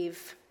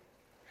believe.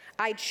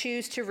 I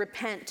choose to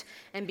repent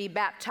and be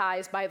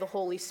baptized by the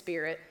Holy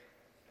Spirit.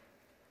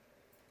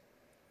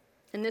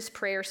 And this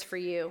prayer's for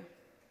you.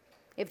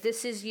 If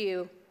this is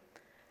you,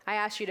 I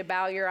ask you to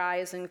bow your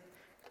eyes and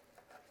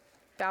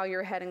bow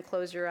your head and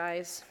close your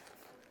eyes.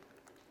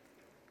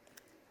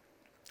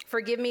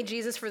 Forgive me,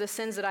 Jesus, for the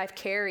sins that I've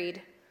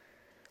carried.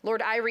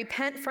 Lord, I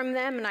repent from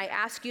them and I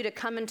ask you to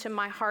come into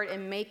my heart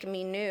and make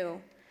me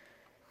new.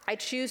 I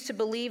choose to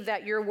believe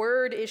that your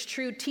word is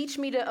true. Teach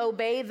me to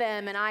obey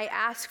them, and I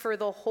ask for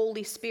the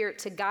Holy Spirit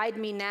to guide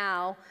me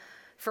now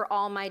for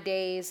all my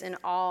days and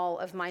all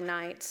of my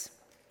nights.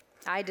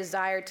 I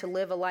desire to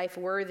live a life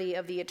worthy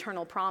of the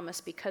eternal promise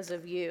because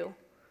of you.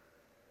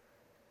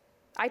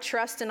 I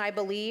trust and I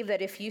believe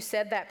that if you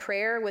said that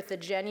prayer with a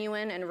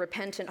genuine and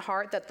repentant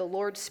heart, that the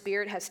Lord's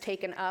Spirit has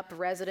taken up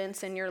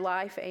residence in your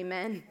life.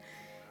 Amen.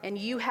 And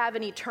you have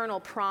an eternal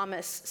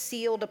promise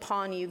sealed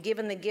upon you,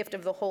 given the gift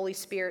of the Holy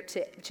Spirit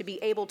to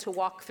be able to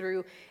walk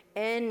through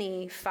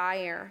any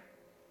fire.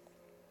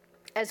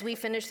 As we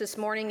finish this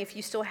morning, if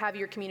you still have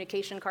your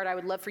communication card, I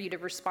would love for you to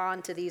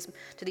respond to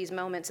these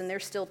moments, and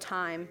there's still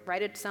time.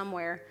 Write it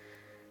somewhere.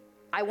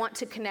 I want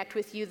to connect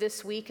with you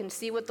this week and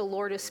see what the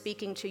Lord is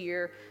speaking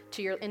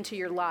into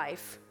your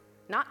life.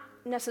 Not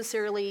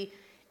necessarily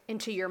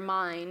into your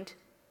mind,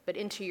 but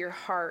into your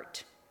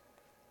heart.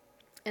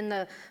 In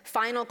the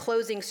final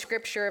closing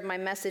scripture of my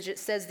message, it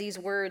says these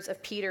words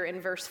of Peter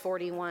in verse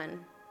 41.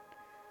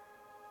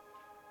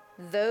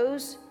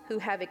 Those who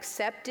have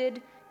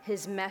accepted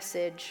his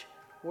message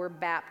were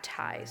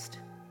baptized.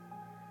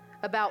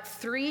 About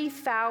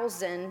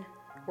 3,000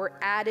 were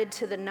added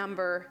to the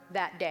number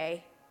that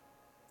day.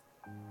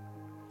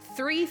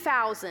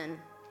 3,000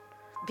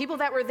 people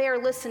that were there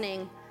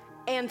listening,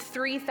 and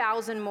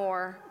 3,000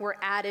 more were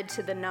added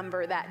to the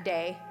number that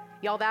day.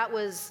 Y'all, that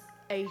was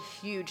a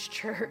huge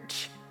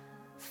church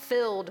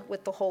filled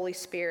with the Holy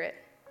Spirit.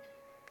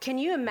 Can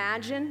you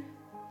imagine?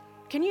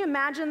 Can you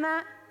imagine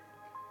that?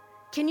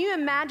 Can you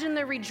imagine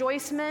the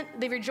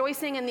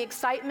rejoicing and the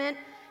excitement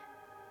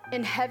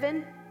in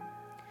heaven?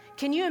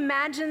 Can you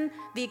imagine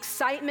the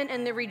excitement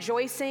and the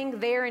rejoicing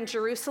there in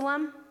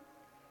Jerusalem?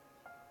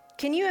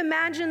 Can you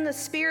imagine the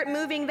Spirit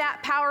moving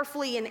that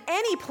powerfully in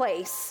any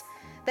place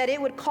that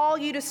it would call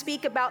you to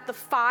speak about the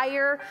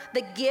fire,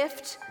 the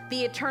gift,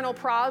 the eternal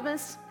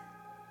promise?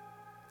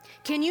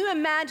 Can you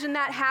imagine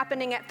that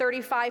happening at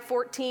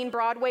 3514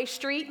 Broadway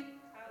Street?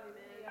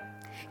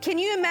 Can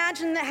you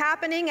imagine that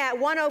happening at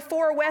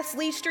 104 West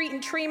Lee Street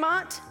in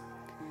Tremont?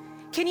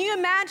 Can you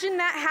imagine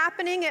that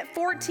happening at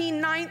 14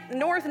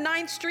 North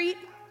 9th Street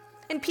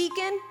in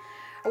Pekin?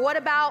 Or what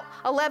about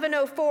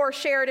 1104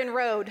 Sheridan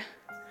Road?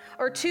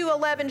 Or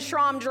 211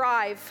 Schramm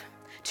Drive?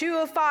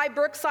 205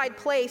 Brookside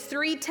Place,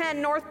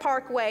 310 North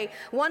Parkway,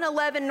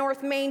 111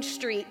 North Main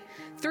Street,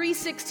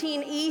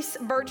 316 East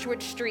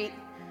Birchwood Street,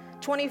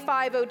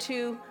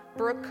 2502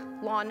 Brook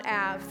Lawn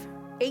Ave,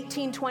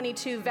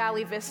 1822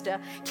 Valley Vista.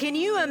 Can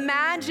you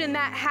imagine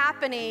that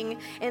happening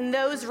in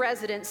those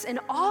residents and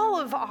all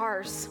of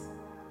ours?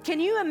 Can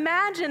you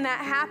imagine that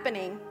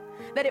happening?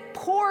 That it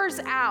pours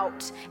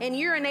out and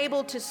you're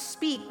enabled to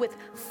speak with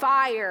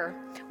fire,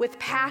 with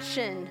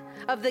passion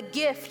of the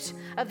gift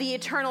of the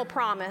eternal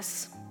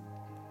promise.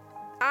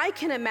 I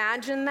can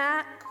imagine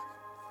that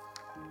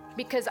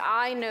because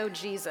I know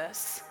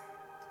Jesus.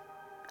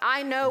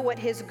 I know what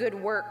his good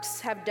works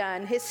have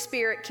done. His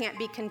Spirit can't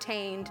be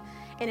contained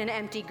in an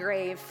empty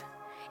grave.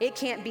 It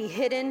can't be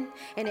hidden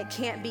and it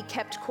can't be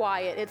kept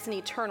quiet. It's an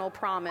eternal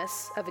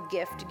promise of a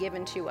gift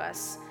given to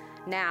us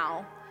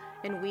now,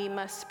 and we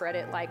must spread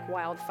it like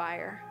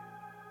wildfire.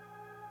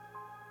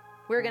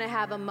 We're going to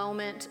have a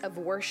moment of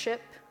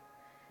worship.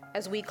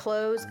 As we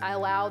close, I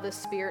allow the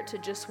Spirit to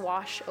just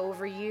wash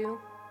over you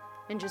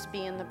and just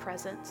be in the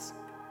presence.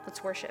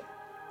 Let's worship.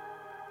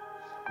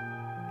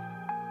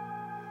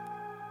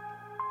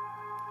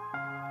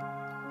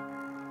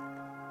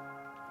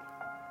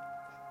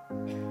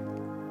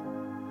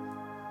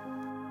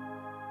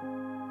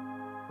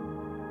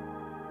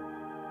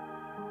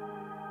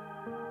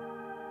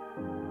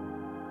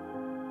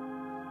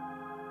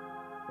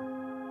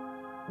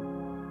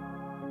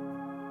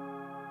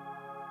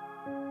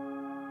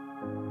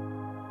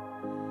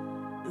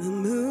 The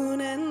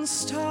moon and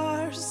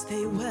stars,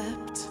 they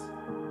wept.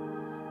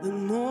 The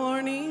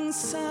morning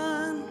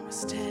sun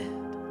was dead.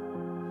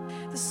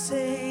 The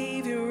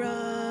Savior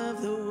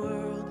of the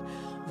world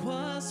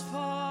was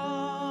fallen.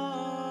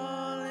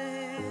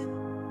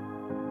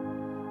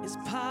 His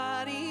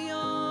body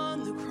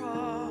on the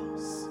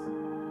cross,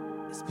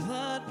 his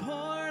blood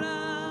poured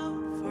out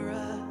for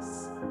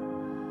us.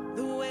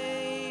 The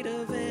weight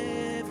of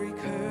every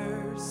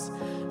curse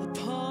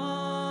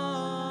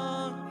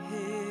upon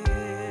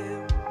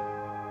him.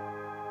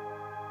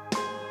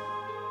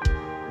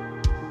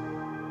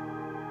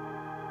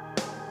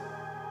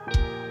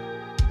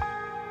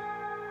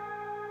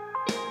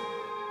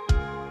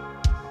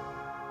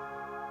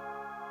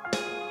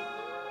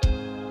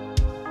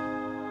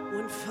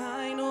 One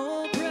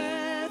final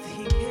breath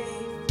he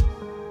gave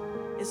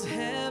as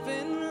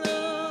heaven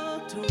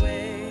looked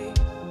away.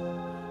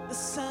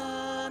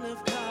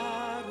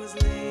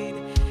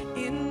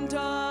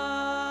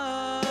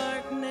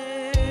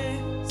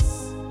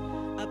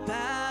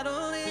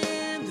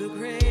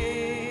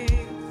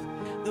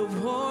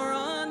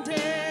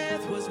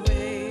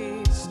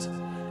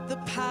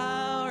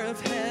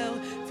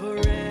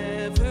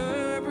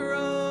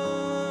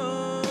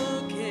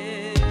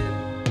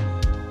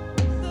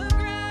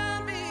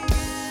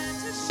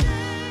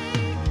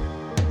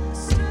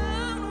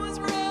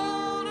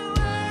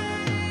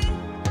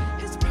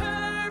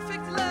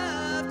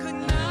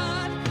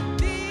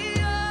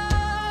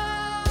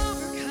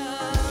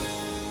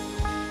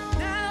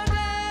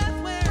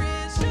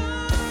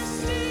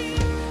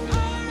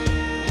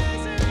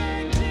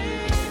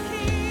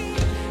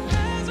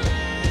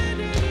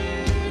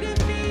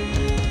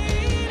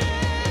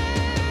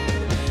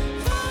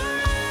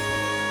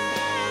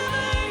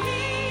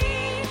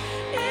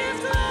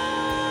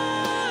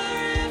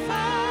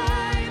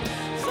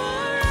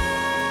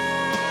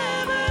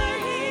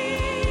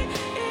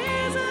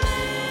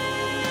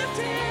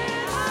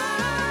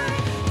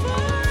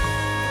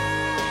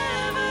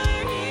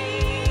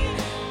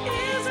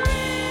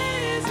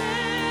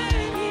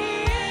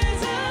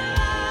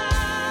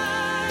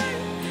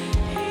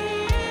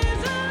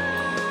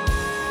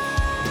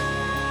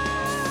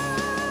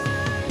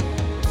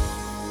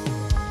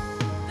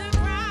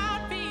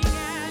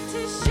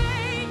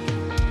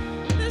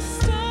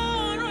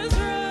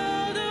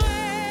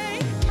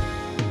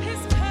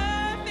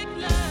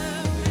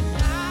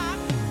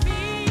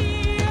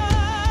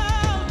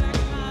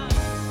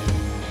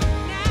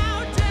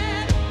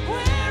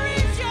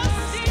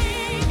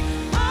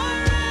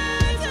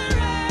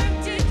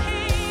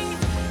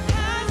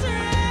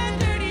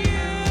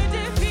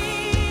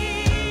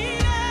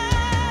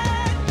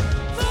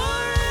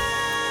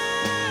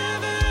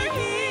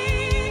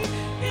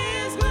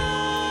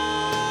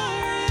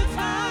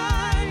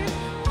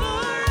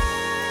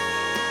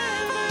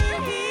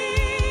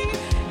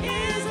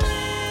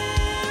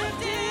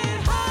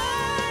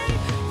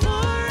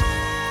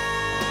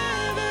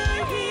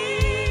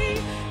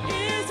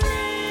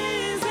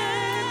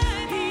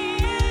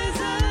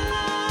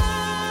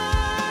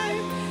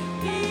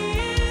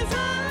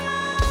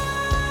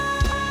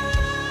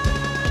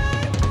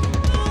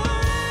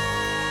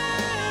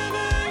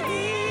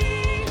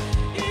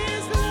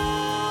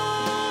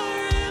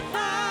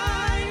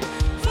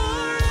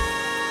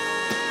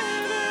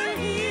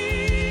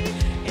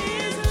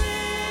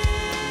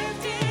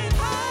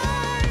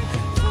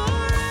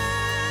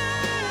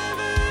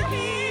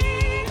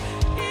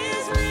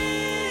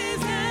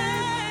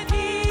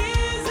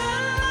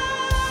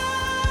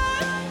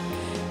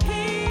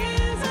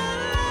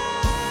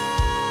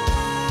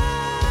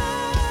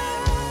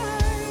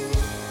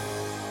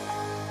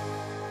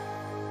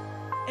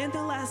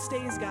 last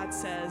days, God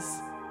says,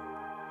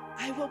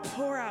 I will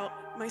pour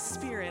out my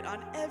Spirit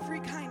on every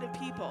kind of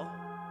people.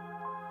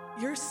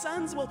 Your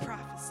sons will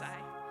prophesy,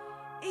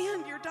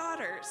 and your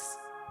daughters.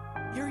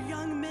 Your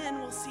young men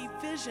will see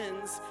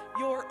visions.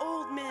 Your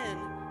old men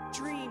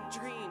dream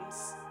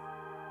dreams.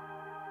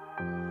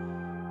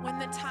 When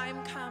the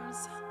time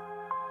comes,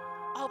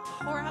 I'll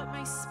pour out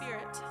my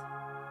Spirit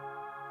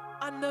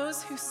on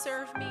those who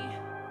serve me,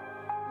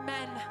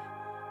 men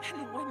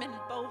and women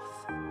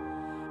both,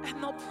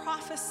 and they'll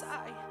prophesy.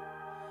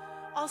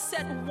 I'll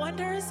set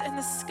wonders in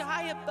the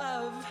sky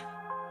above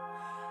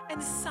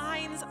and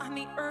signs on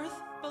the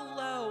earth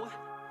below,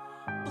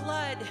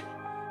 blood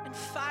and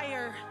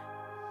fire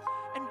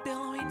and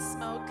billowing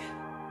smoke,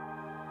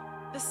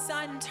 the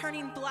sun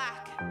turning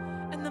black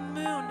and the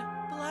moon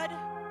blood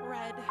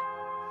red.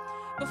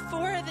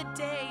 Before the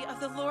day of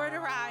the Lord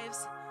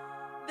arrives,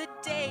 the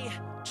day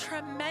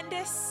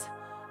tremendous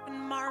and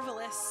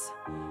marvelous,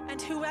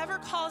 and whoever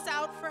calls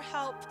out for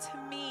help to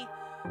me,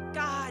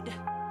 God,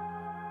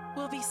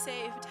 will be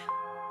saved.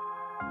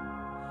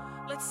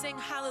 Let's sing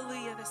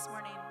hallelujah this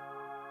morning.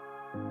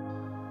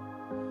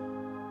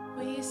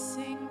 We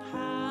sing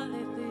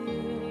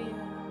hallelujah.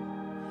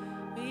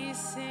 We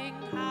sing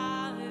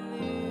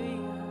hallelujah.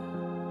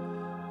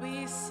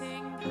 We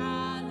sing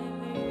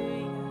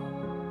hallelujah.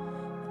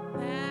 The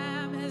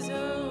Lamb has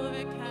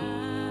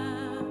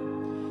overcome.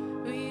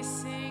 We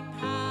sing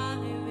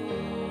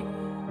hallelujah.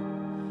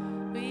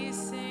 We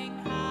sing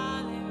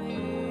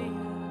hallelujah.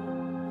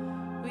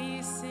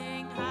 We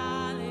sing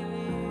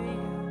hallelujah.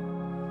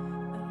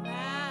 The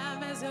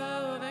Lamb has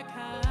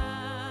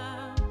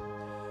overcome.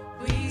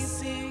 We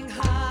sing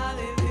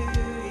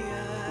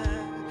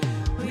hallelujah.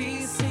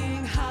 We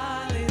sing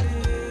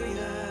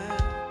hallelujah.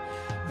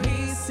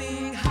 We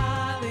sing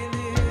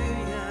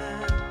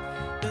hallelujah.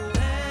 The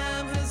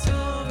Lamb has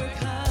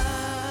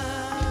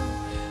overcome.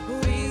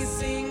 We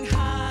sing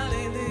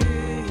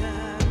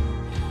hallelujah.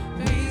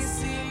 We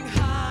sing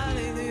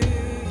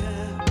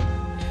hallelujah.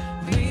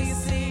 We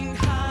sing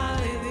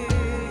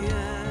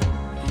hallelujah.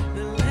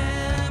 The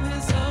Lamb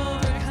has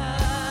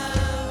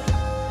overcome.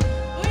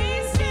 We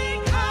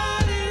sing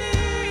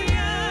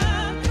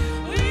hallelujah.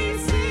 We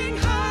sing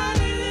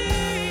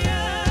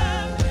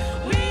hallelujah.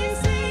 We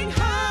sing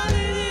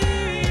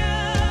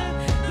hallelujah.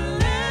 The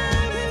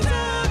Lamb has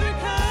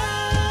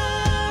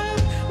overcome.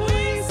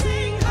 We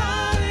sing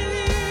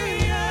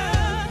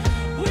hallelujah.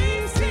 We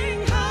sing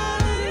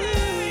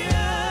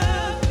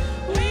hallelujah.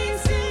 We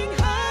sing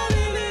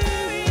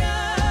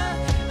hallelujah.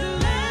 The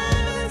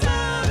Lamb has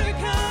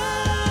overcome.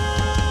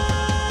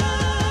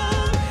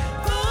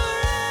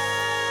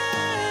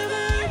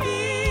 Forever He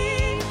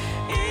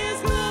is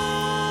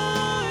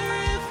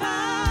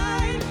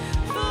glorified.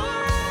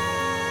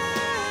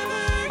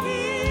 Forever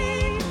He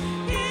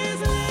is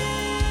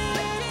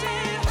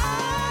lifted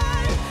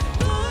high.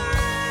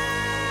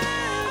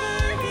 Forever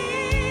He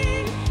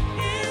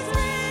is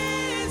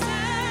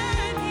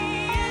risen. He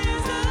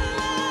is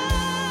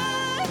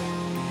alive.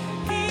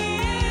 He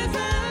is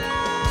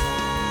alive.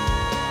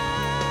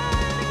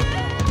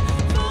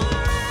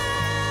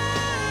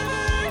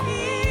 Forever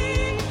He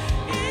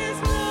is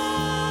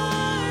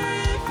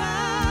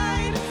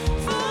glorified.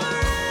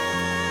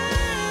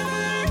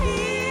 Forever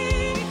He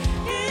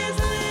is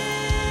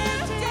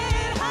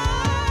lifted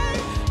high.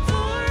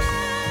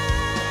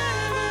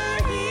 Forever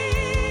He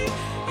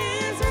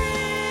is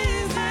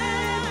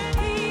risen.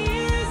 He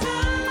is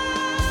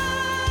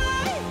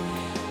alive.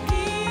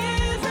 He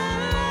is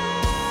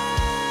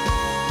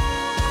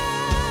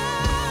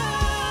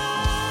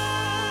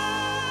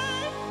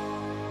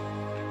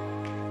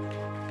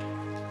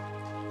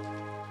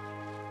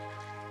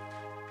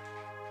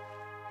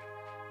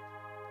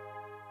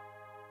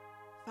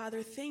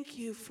Father, thank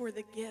you for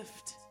the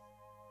gift,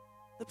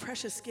 the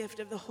precious gift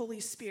of the Holy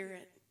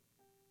Spirit.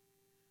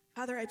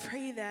 Father, I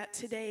pray that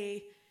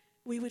today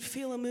we would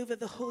feel a move of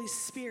the Holy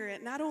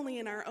Spirit, not only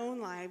in our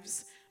own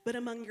lives, but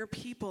among your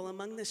people,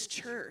 among this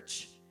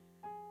church.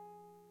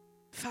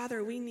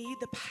 Father, we need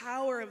the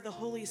power of the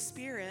Holy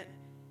Spirit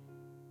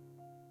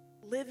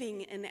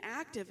living and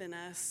active in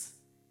us,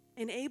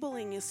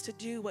 enabling us to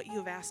do what you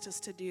have asked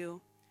us to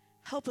do.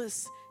 Help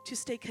us to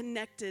stay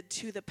connected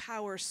to the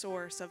power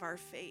source of our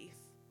faith.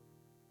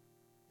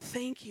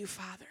 Thank you,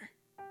 Father.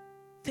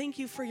 Thank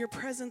you for your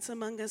presence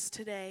among us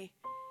today.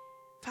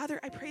 Father,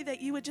 I pray that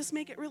you would just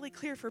make it really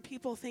clear for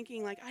people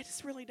thinking like, I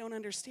just really don't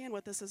understand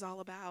what this is all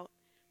about.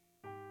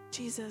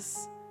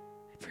 Jesus,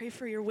 I pray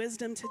for your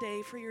wisdom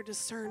today, for your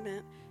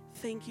discernment.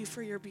 Thank you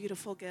for your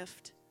beautiful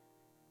gift.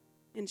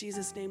 In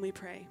Jesus' name we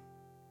pray.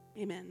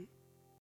 Amen.